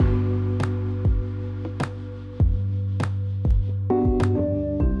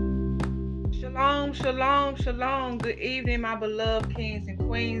Shalom, shalom. Good evening, my beloved kings and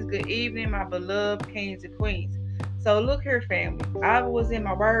queens. Good evening, my beloved kings and queens. So, look here, family. I was in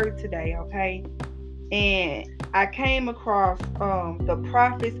my word today, okay? And I came across the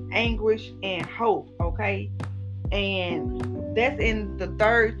prophet's anguish and hope, okay? And that's in the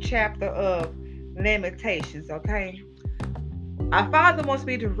third chapter of Lamentations, okay? Our Father wants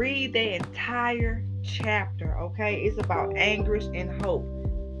me to read the entire chapter, okay? It's about anguish and hope.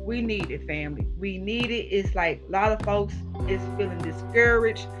 We need it, family. We need it. It's like a lot of folks is feeling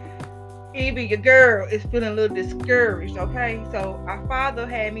discouraged. Even your girl is feeling a little discouraged, okay? So our Father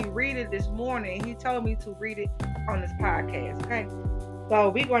had me read it this morning. He told me to read it on this podcast, okay? So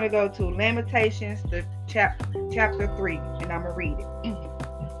we're going to go to Lamentations, the chapter 3, and I'm going to read it.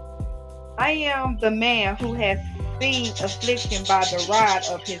 I am the man who has seen affliction by the rod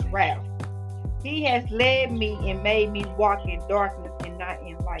of his wrath. He has led me and made me walk in darkness and not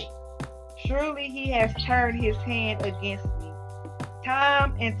in light. Surely he has turned his hand against me,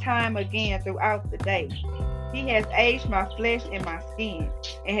 time and time again throughout the day. He has aged my flesh and my skin,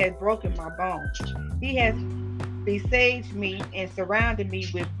 and has broken my bones. He has besieged me and surrounded me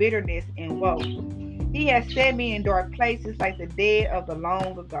with bitterness and woe. He has set me in dark places like the dead of the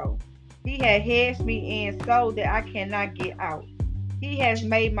long ago. He has hedged me in so that I cannot get out. He has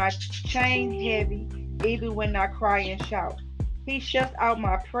made my chain heavy, even when I cry and shout. He shuts out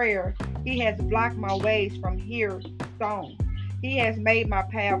my prayer. He has blocked my ways from here stone. He has made my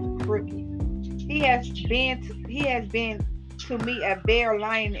paths crooked. He has been to me a bear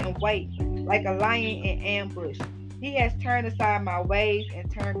lying in wait, like a lion in ambush. He has turned aside my ways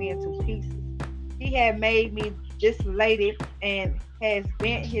and turned me into pieces. He had made me desolated and has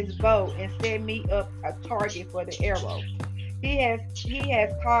bent his bow and set me up a target for the arrow. He has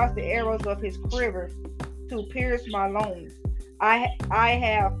caused the arrows of his quiver to pierce my loins. I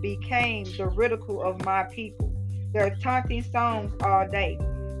have became the ridicule of my people, their taunting songs all day.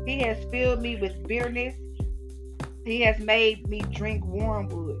 He has filled me with bitterness. He has made me drink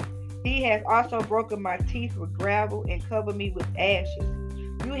wormwood. He has also broken my teeth with gravel and covered me with ashes.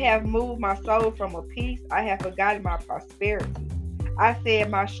 You have moved my soul from a peace. I have forgotten my prosperity. I said,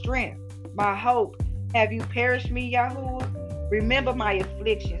 my strength, my hope. Have you perished me, Yahuwah? Remember my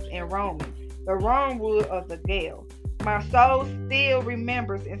afflictions and roaming, the wormwood of the gale. My soul still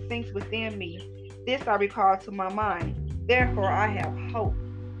remembers and sinks within me. This I recall to my mind. Therefore I have hope.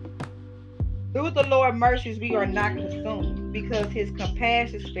 Through the Lord's mercies we are not consumed, because his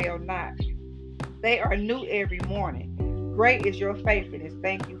compassions fail not. They are new every morning. Great is your faithfulness.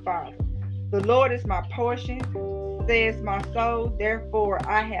 Thank you, Father. The Lord is my portion, says my soul. Therefore,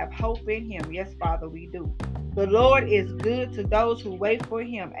 I have hope in him. Yes, Father, we do. The Lord is good to those who wait for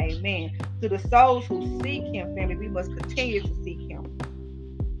him. Amen. To the souls who seek him, family, we must continue to seek him.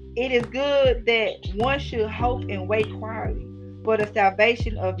 It is good that one should hope and wait quietly for the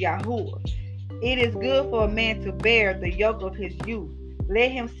salvation of Yahuwah. It is good for a man to bear the yoke of his youth.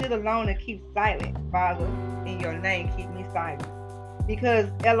 Let him sit alone and keep silent. Father, in your name, keep me silent. Because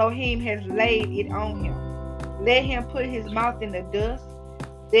Elohim has laid it on him. Let him put his mouth in the dust.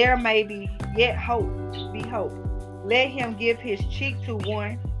 There may be yet hope, be hope. Let him give his cheek to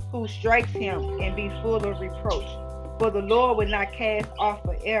one who strikes him and be full of reproach. For the Lord will not cast off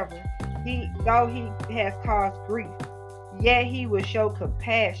forever. Though he has caused grief, yet he will show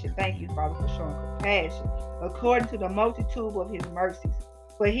compassion. Thank you, Father, for showing compassion, according to the multitude of his mercies.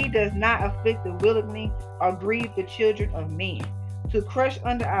 For he does not afflict the willingly or grieve the children of men. To crush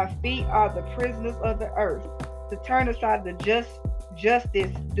under our feet are the prisoners of the earth, to turn aside the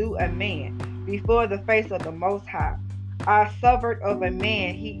justice due a man before the face of the Most High. Our servant of a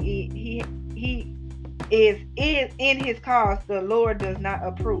man, he is in his cause the Lord does not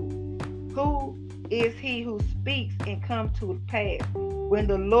approve. Who is he who speaks and comes to pass when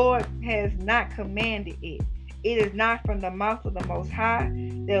the Lord has not commanded it? It is not from the mouth of the Most High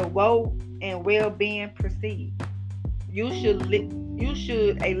that woe and well-being proceed. Why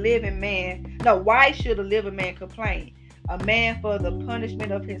should a living man complain? A man for the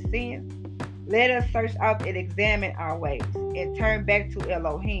punishment of his sins? Let us search out and examine our ways and turn back to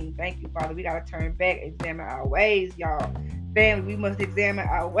Elohim. Thank you, Father. We got to turn back, examine our ways, y'all. Family, we must examine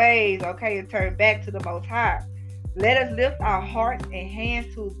our ways, okay, and turn back to the Most High. Let us lift our hearts and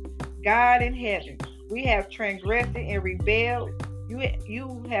hands to God in heaven. We have transgressed and rebelled.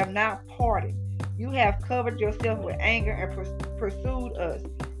 You have not pardoned. You have covered yourself with anger and pursued us.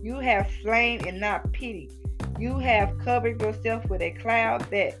 You have slain and not pitied. You have covered yourself with a cloud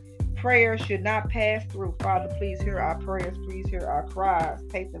that prayer should not pass through. Father, please hear our prayers. Please hear our cries.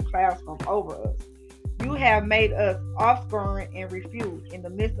 Take the clouds from over us. You have made us offscouring and refuse in the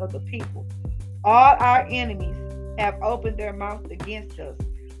midst of the people. All our enemies have opened their mouths against us.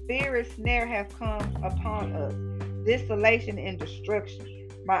 Fear and snare have come upon us, desolation and destruction.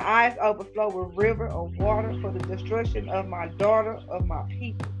 My eyes overflow with river of water for the destruction of my daughter, of my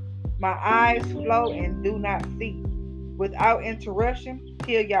people. My eyes flow and do not cease, without interruption,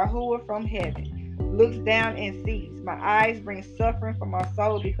 till Yahuwah from heaven looks down and sees. My eyes bring suffering for my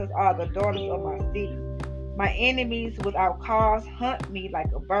soul because are the daughters of my city. My enemies without cause hunt me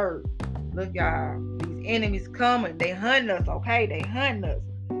like a bird. Look, y'all, these enemies coming. They hunt us, okay? They hunt us.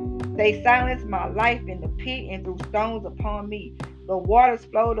 They silenced my life in the pit and threw stones upon me. The waters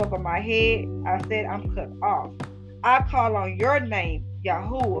flowed over my head. I said, I'm cut off. I call on your name,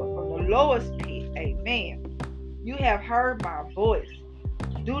 Yahuwah, from the lowest pit. Amen. You have heard my voice.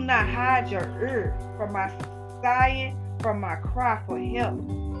 Do not hide your ear from my sighing, from my cry for help.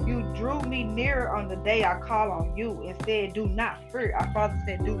 You drew me nearer on the day I call on you and said, do not fear. Our Father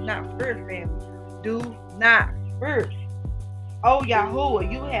said, do not fear, family. Do not fear. Oh,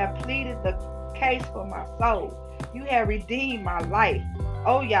 Yahuwah, you have pleaded the case for my soul. You have redeemed my life.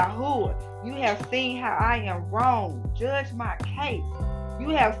 Oh, Yahuwah, you have seen how I am wrong. Judge my case. You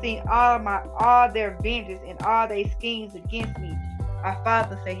have seen all their vengeance and all their schemes against me. Our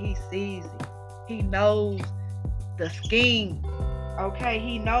Father said he sees it. He knows the scheme. Okay,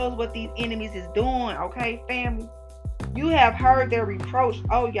 he knows what these enemies is doing. Okay, family. You have heard their reproach,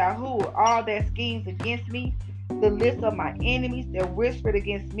 oh Yahuwah, all their schemes against me, the list of my enemies that whispered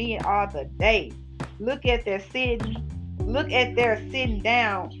against me in all the days. Look at their sitting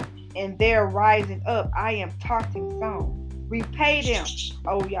down and their rising up. I am talking song. Repay them,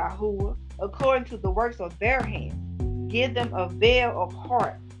 O Yahuwah, according to the works of their hands. Give them a veil of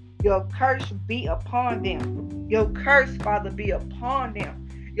heart. Your curse be upon them. Your curse, Father, be upon them.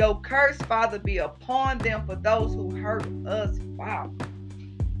 Your curse, Father, be upon them for those who hurt us, Father.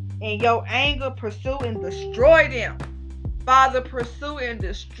 And your anger pursue and destroy them. Father, pursue and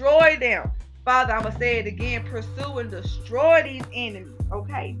destroy them. Father, I'm going to say it again. Pursue and destroy these enemies,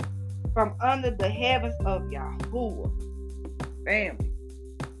 okay? From under the heavens of Yahuwah. Family.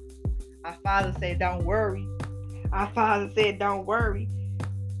 Our Father said, don't worry. Our Father said, don't worry.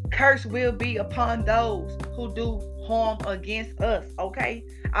 Curse will be upon those who do harm against us, okay?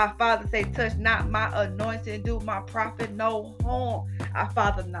 Our Father say, touch not my anointing, do my prophet no harm. Our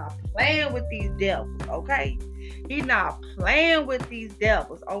Father not playing with these devils, okay? He not playing with these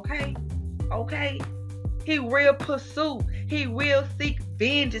devils, okay? Okay? He will pursue. He will seek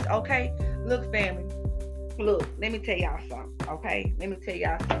vengeance, okay? Look, family. Look, let me tell y'all something, okay? Let me tell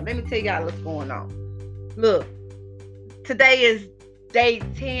y'all what's going on. Look, today is day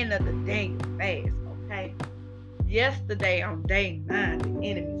 10 of the Daniel fast, okay? Yesterday on day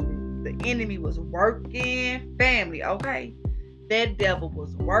 9, the enemy was working, family, okay? That devil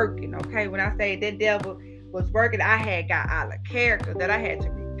was working, okay? When I say that devil was working, I had got out of character that I had to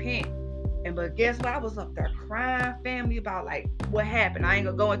repent. But guess what? I was up there crying, family, about like what happened. I ain't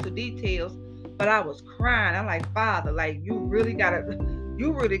gonna go into details, but I was crying. I'm like, Father, like you really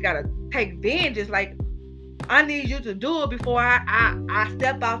gotta take vengeance. Like I need you to do it before I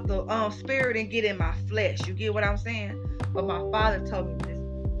step out the spirit and get in my flesh. You get what I'm saying? But my Father told me this: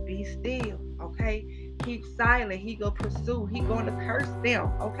 be still, okay? Keep silent. He gonna pursue. He gonna curse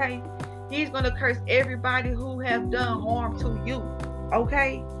them, okay? He's gonna curse everybody who have done harm to you,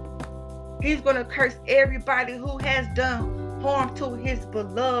 okay? He's going to curse everybody who has done harm to his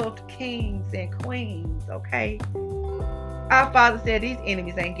beloved kings and queens, okay? Our Father said these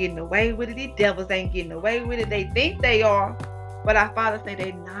enemies ain't getting away with it. These devils ain't getting away with it. They think they are, but our Father said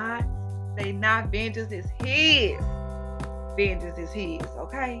they not. They not. Vengeance is his. Vengeance is his,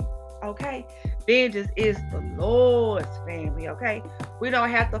 okay? Okay? Vengeance is the Lord's, family, okay? We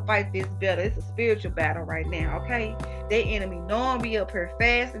don't have to fight this battle. It's a spiritual battle right now, okay? That enemy knowing we up here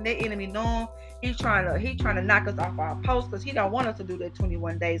fast, and that enemy knowing he trying to knock us off our post because he don't want us to do that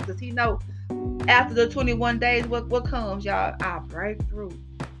 21 days because he know after the 21 days what comes, y'all? Our breakthrough.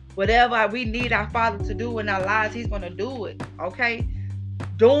 Whatever we need our Father to do in our lives, he's going to do it, okay?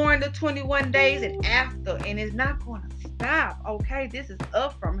 During the 21 days and after, and it's not going to stop, okay? This is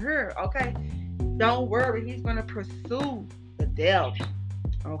up from here, okay? Don't worry, he's going to pursue the devil,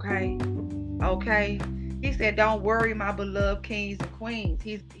 okay? Okay? He said, don't worry, my beloved kings and queens.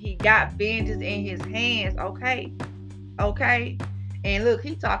 He got vengeance in his hands, okay? Okay? And look,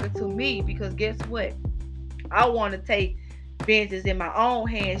 he talking to me because guess what? I want to take vengeance in my own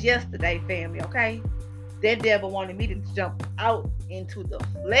hands yesterday, family, okay? That devil wanted me to jump out into the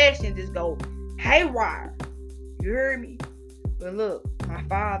flesh and just go haywire. You heard me? But look, my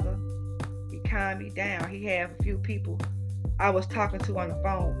Father, he calmed me down. He had a few people I was talking to on the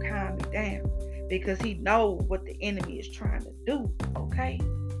phone calm me down. because he knows what the enemy is trying to do. Okay,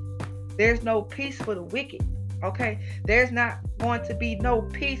 there's no peace for the wicked. Okay, there's not going to be no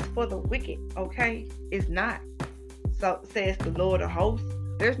peace for the wicked. Okay, it's not. So says the Lord of hosts.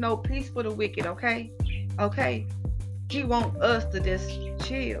 There's no peace for the wicked. Okay, okay. He wants us to just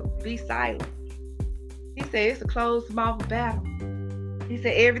chill, be silent. He said it's a closed mouth battle. He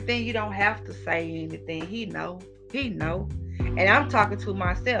said everything, you don't have to say anything. He know. He know. And I'm talking to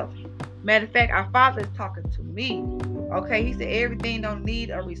myself. Matter of fact, our Father is talking to me. Okay, he said everything don't need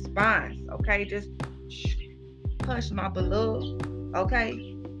a response. Okay, just hush, my beloved.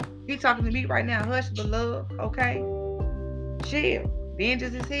 Okay, he talking to me right now. Hush, beloved. Okay, chill.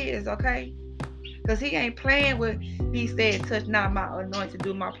 Vengeance is his. Okay, because he ain't playing with. He said, "Touch not my anointed,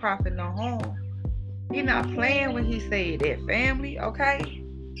 do my prophet no harm." He not playing when he said that, family. Okay,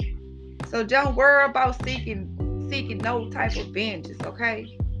 so don't worry about seeking no type of vengeance.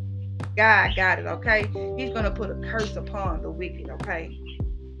 Okay, God got it. Okay, he's gonna put a curse upon the wicked. Okay,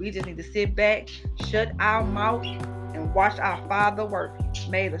 we just need to sit back, shut our mouth, and watch our Father work.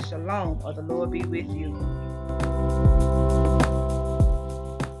 May the shalom of the Lord be with you.